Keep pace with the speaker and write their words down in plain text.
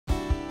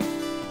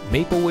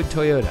Maplewood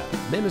Toyota,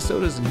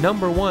 Minnesota's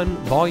 #1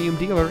 volume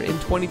dealer in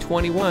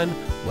 2021,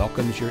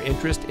 welcomes your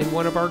interest in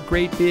one of our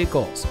great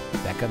vehicles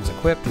that comes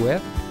equipped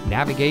with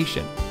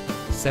navigation,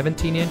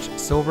 17-inch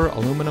silver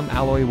aluminum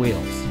alloy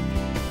wheels,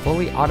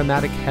 fully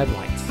automatic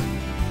headlights,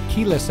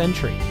 keyless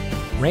entry,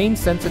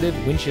 rain-sensitive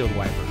windshield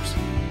wipers,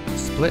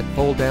 split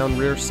fold-down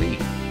rear seat,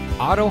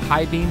 auto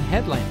high-beam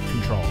headlamp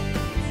control,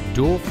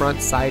 dual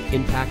front side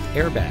impact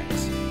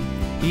airbags,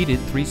 heated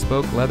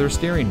 3-spoke leather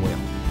steering wheel,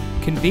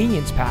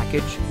 convenience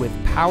package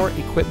with power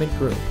equipment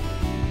group,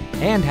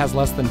 and has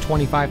less than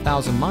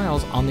 25,000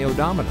 miles on the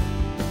odometer.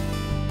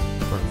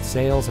 From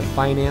sales and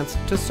finance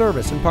to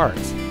service and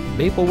parts,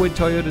 Maplewood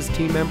Toyota's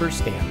team members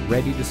stand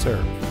ready to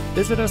serve.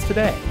 Visit us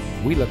today.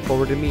 We look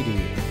forward to meeting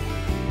you.